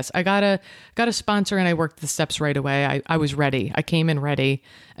much. But yes, I got a sponsor and I worked the steps right away. I was ready. I came in ready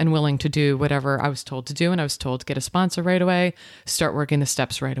and willing to do whatever I was told to do. And I was told to get a sponsor right away, start working the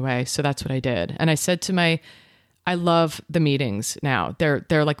steps right away. So that's what I did. And I said to I love the meetings now.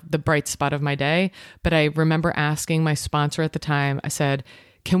 They're like the bright spot of my day. But I remember asking my sponsor at the time, I said,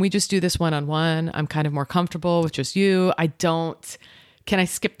 can we just do this one-on-one? I'm kind of more comfortable with just you. Can I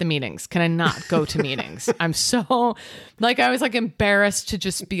skip the meetings? Can I not go to meetings? I'm so I was embarrassed to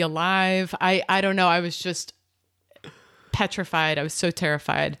just be alive. I don't know. I was just petrified. I was so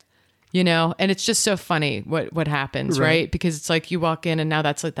terrified, and it's just so funny what happens, right? Because it's like you walk in and now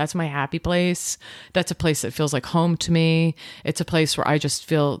that's my happy place. That's a place that feels like home to me. It's a place where I just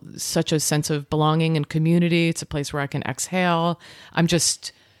feel such a sense of belonging and community. It's a place where I can exhale.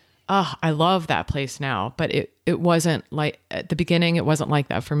 I love that place now, but it wasn't like at the beginning, it wasn't like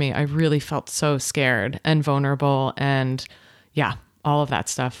that for me. I really felt so scared and vulnerable and all of that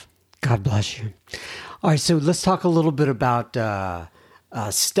stuff. God bless you. All right. So let's talk a little bit about,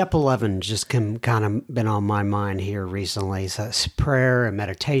 step 11 just kind of been on my mind here recently. So it's prayer and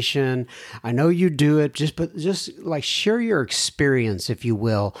meditation. I know you do it, but like share your experience, if you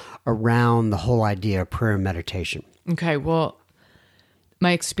will, around the whole idea of prayer and meditation. Okay. Well,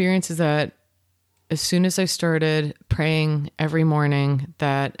 my experience is that as soon as I started praying every morning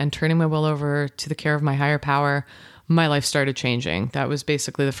and turning my will over to the care of my higher power, my life started changing. That was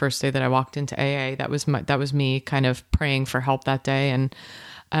basically the first day that I walked into AA. That was me kind of praying for help that day.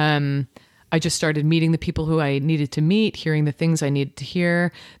 And I just started meeting the people who I needed to meet, hearing the things I needed to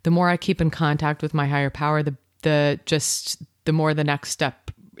hear. The more I keep in contact with my higher power, the more the next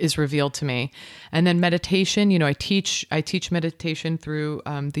step is revealed to me. And then meditation, I teach meditation through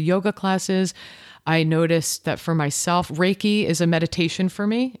the yoga classes. I noticed that for myself, Reiki is a meditation for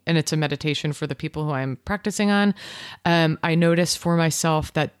me, and it's a meditation for the people who I'm practicing on. I noticed for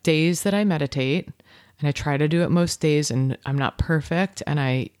myself that days that I meditate, and I try to do it most days, and I'm not perfect,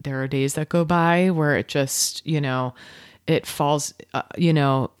 and there are days that go by where it just, it falls,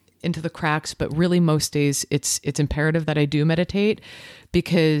 into the cracks, but really most days it's imperative that I do meditate,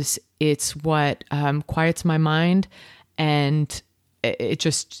 because it's what quiets my mind, and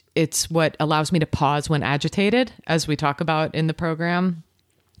it's what allows me to pause when agitated, as we talk about in the program.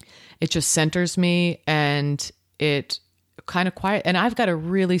 It just centers me, and it kind of quiet. And I've got a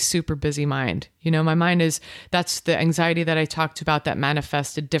really super busy mind. My mind that's the anxiety that I talked about that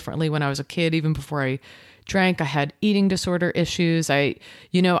manifested differently when I was a kid. Even before I drank, I had eating disorder issues. I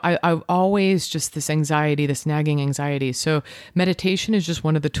always just this anxiety, this nagging anxiety. So meditation is just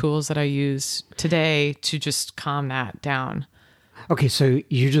one of the tools that I use today to just calm that down. Okay, so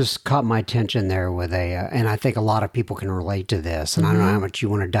you just caught my attention there with and I think a lot of people can relate to this. And I don't know how much you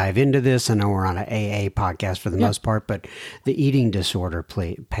want to dive into this. I know we're on an AA podcast for the most part, but the eating disorder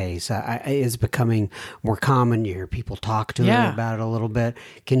pace is becoming more common. You hear people talk to it about it a little bit.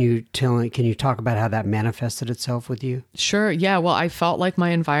 Can you talk about how that manifested itself with you? Sure. Yeah. Well, I felt like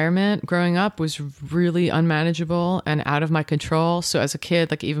my environment growing up was really unmanageable and out of my control. So as a kid,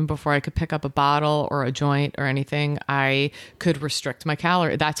 like even before I could pick up a bottle or a joint or anything, I could restrict my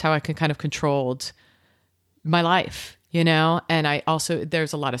calorie. That's how I can kind of controlled my life, and I also,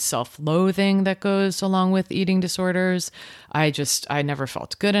 there's a lot of self-loathing that goes along with eating disorders. I never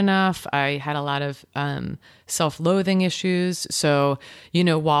felt good enough. I had a lot of self-loathing issues. So,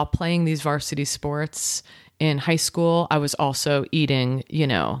 while playing these varsity sports in high school, I was also eating,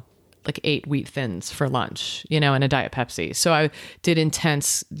 like 8 Wheat Thins for lunch, and a Diet Pepsi. So I did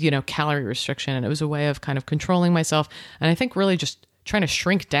intense, calorie restriction, and it was a way of kind of controlling myself. And I think really just trying to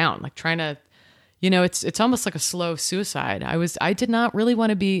shrink down, like trying to, it's almost like a slow suicide. I did not really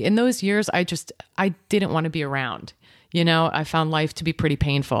want to be in those years. I didn't want to be around, I found life to be pretty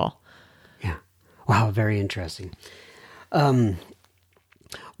painful. Yeah. Wow. Very interesting.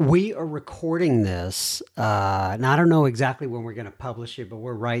 We are recording this, and I don't know exactly when we're going to publish it, but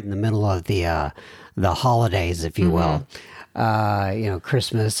we're right in the middle of the holidays, if you will.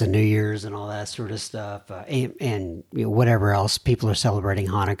 Christmas and New Year's and all that sort of stuff, and whatever else people are celebrating,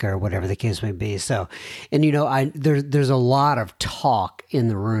 Hanukkah or whatever the case may be. So, and there's a lot of talk in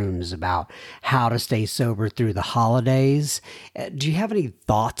the rooms about how to stay sober through the holidays. Do you have any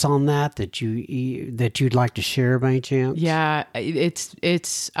thoughts on that you'd like to share by any chance? Yeah,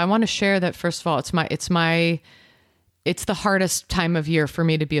 I want to share that. First of all, it's the hardest time of year for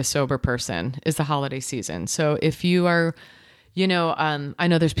me to be a sober person, is the holiday season. So if you are, I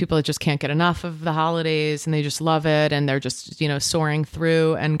know there's people that just can't get enough of the holidays and they just love it and they're just, soaring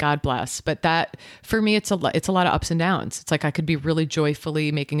through, and God bless. But that, for me, it's a lot of ups and downs. It's like I could be really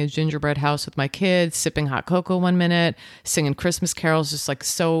joyfully making a gingerbread house with my kids, sipping hot cocoa one minute, singing Christmas carols, just like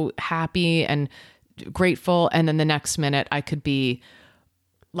so happy and grateful. And then the next minute I could be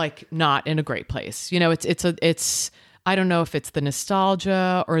like not in a great place. It's I don't know if it's the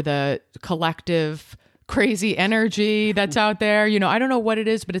nostalgia or the collective crazy energy that's out there. I don't know what it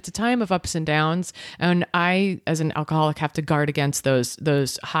is, but it's a time of ups and downs. And I, as an alcoholic, have to guard against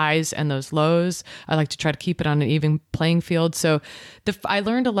those highs and those lows. I like to try to keep it on an even playing field. So I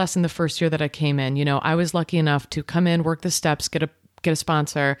learned a lesson the first year that I came in. I was lucky enough to come in, work the steps, get a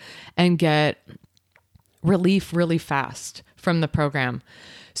sponsor, and get relief really fast from the program.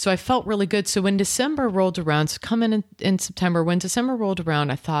 So I felt really good. So when December rolled around, so come in September, when December rolled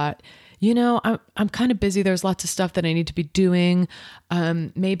around, I thought, I'm kind of busy. There's lots of stuff that I need to be doing.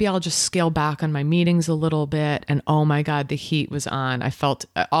 Maybe I'll just scale back on my meetings a little bit. And oh my God, the heat was on. I felt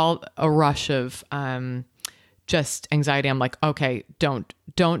a rush of just anxiety. I'm like, okay, don't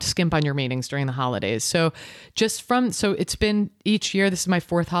skimp on your meetings during the holidays. So it's been each year, this is my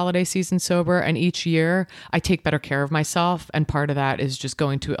 4th holiday season sober. And each year I take better care of myself. And part of that is just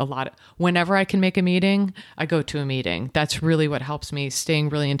going to whenever I can make a meeting, I go to a meeting. That's really what helps me, staying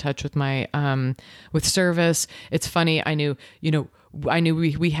really in touch with my, with service. It's funny. I knew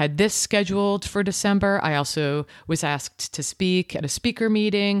we had this scheduled for December. I also was asked to speak at a speaker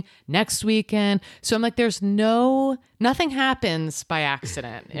meeting next weekend. So I'm like, nothing happens by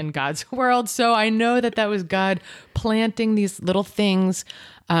accident in God's world. So I know that was God planting these little things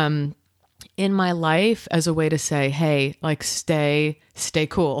in my life as a way to say, hey, like stay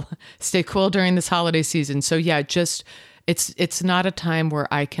cool, stay cool during this holiday season. So yeah, just it's not a time where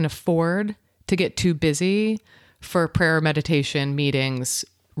I can afford to get too busy for prayer, meditation, meetings,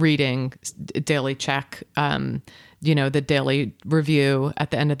 reading, daily check, the daily review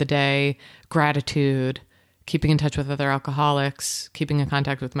at the end of the day, gratitude, keeping in touch with other alcoholics, keeping in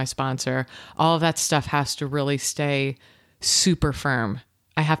contact with my sponsor. All of that stuff has to really stay super firm.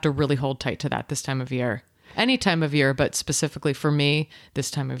 I have to really hold tight to that this time of year. Any time of year, but specifically for me, this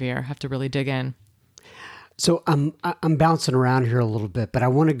time of year, I have to really dig in. So I'm bouncing around here a little bit, but I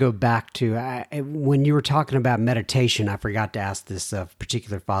want to go back to when you were talking about meditation. I forgot to ask this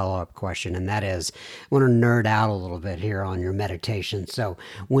particular follow-up question, and that is, I want to nerd out a little bit here on your meditation. So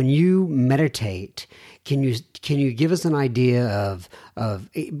when you meditate, can you give us an idea of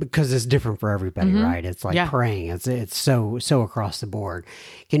because it's different for everybody, right? It's like praying. It's so across the board.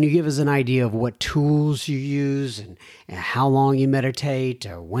 Can you give us an idea of what tools you use and how long you meditate,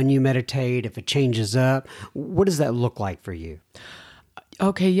 or when you meditate, if it changes up? What does that look like for you?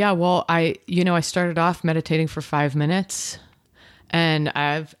 Okay, yeah. Well, I started off meditating for 5 minutes, and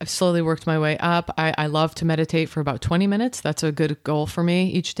I've slowly worked my way up. I love to meditate for about 20 minutes. That's a good goal for me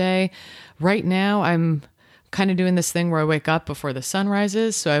each day. Right now, I'm kind of doing this thing where I wake up before the sun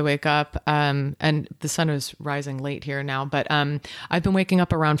rises. So I wake up, and the sun is rising late here now, but I've been waking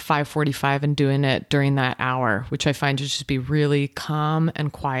up around 5:45 and doing it during that hour, which I find to just be really calm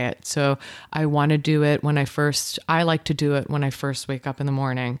and quiet. So I want to do it I like to do it when I first wake up in the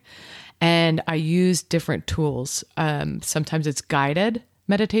morning. And I use different tools. Sometimes it's guided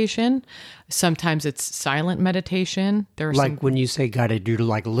meditation. Sometimes it's silent meditation. When you say guided, you're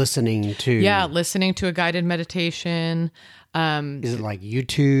like listening to... Yeah, listening to a guided meditation. Is it like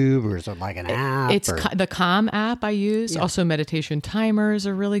YouTube, or is it like an app? It's the Calm app I use. Yeah. Also, Meditation Timer is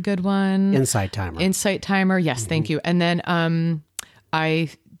a really good one. Insight Timer. Yes, thank you. And then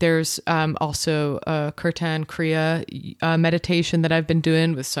there's also a Kirtan Kriya meditation that I've been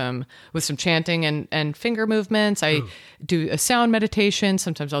doing with some chanting and finger movements. I do a sound meditation.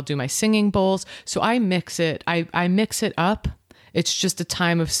 Sometimes I'll do my singing bowls. So I mix it. I mix it up. It's just a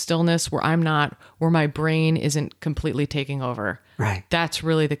time of stillness where my brain isn't completely taking over. Right. That's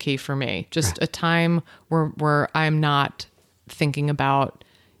really the key for me. Just a time where I'm not thinking about,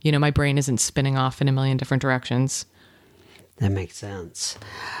 my brain isn't spinning off in a million different directions. That makes sense.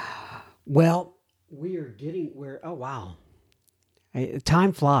 Well, we are getting where. Oh wow,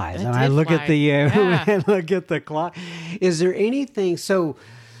 time flies. I look at I look at the clock. Is there anything? So,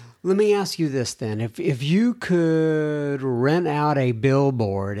 let me ask you this then: if you could rent out a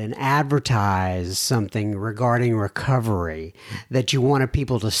billboard and advertise something regarding recovery that you wanted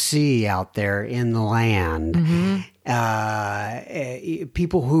people to see out there in the land.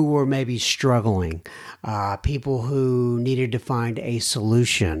 People who were maybe struggling, people who needed to find a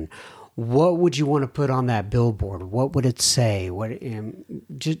solution, what would you want to put on that billboard? What would it say?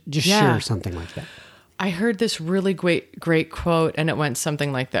 Just share something like that. I heard this really great quote, and it went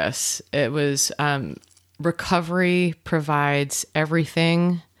something like this. It was, recovery provides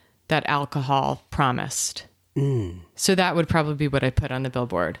everything that alcohol promised. So that would probably be what I put on the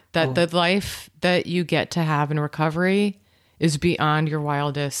billboard. That the life that you get to have in recovery is beyond your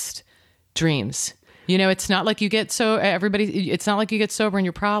wildest dreams. It's not like you get it's not like you get sober and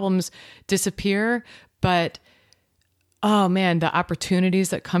your problems disappear, but oh man, the opportunities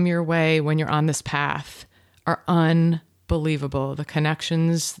that come your way when you're on this path are unbelievable. The connection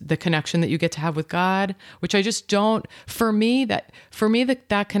that you get to have with God, which I just don't,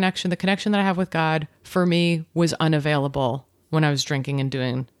 that connection, the connection that I have with God for me was unavailable when I was drinking and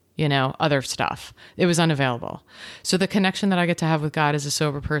doing, other stuff. It was unavailable. So the connection that I get to have with God as a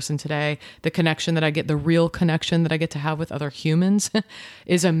sober person today, the real connection that I get to have with other humans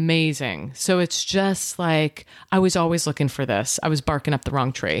is amazing. So it's just like, I was always looking for this. I was barking up the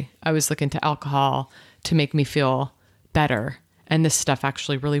wrong tree. I was looking to alcohol to make me feel better. And this stuff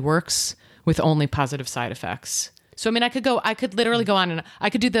actually really works with only positive side effects. So, I could literally go on and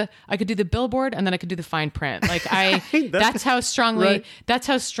I could do the billboard, and then I could do the fine print. Like that's how strongly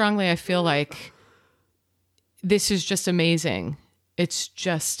I feel like this is just amazing. It's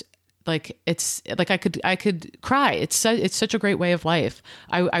just like, I could cry. It's such a great way of life.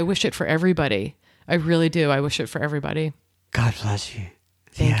 I wish it for everybody. I really do. I wish it for everybody. God bless you.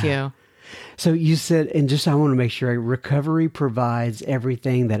 Thank you. So you said, and I want to make sure, recovery provides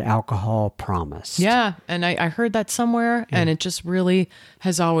everything that alcohol promised. Yeah. And I heard that somewhere, and it just really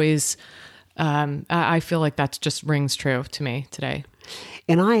has always I feel like that just rings true to me today.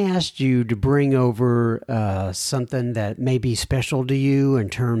 And I asked you to bring over something that may be special to you in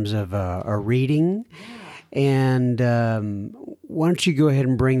terms of a reading. And why don't you go ahead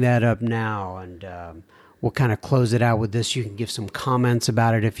and bring that up now, and we'll kind of close it out with this. You can give some comments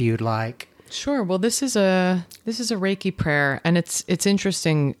about it if you'd like. Sure. Well, this is a Reiki prayer, and it's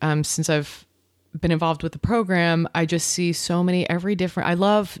interesting. Since I've been involved with the program, I just see so many I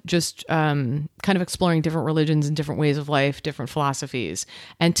love just kind of exploring different religions and different ways of life, different philosophies.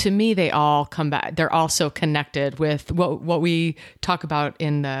 And to me, they all come back. They're also connected with what we talk about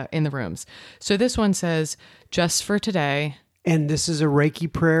in the rooms. So this one says, just for today. And this is a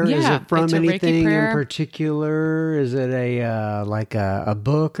Reiki prayer? Yeah, is it from it's a anything Reiki prayer. in particular? Is it a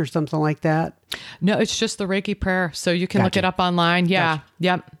book or something like that? No, it's just the Reiki prayer. So you can look it up online. Yeah. Gotcha.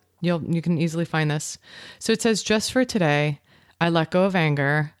 Yep. You can easily find this. So it says, just for today, I let go of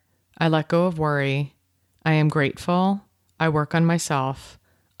anger. I let go of worry. I am grateful. I work on myself.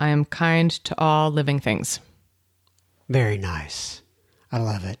 I am kind to all living things. Very nice. I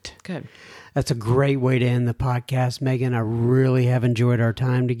love it. Good. That's a great way to end the podcast, Megan. I really have enjoyed our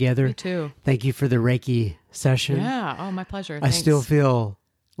time together. Me too. Thank you for the Reiki session. Yeah. Oh, my pleasure. I still feel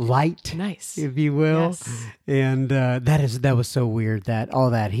light, nice, if you will. Yes. And that was so weird, that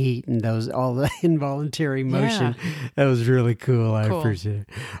all that heat and all the involuntary motion. Yeah. That was really cool. I Cool. appreciate it.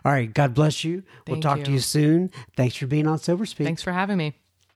 All right. God bless you. We'll Thank talk to you. you soon. Thanks for being on Sober Speak. Thanks for having me.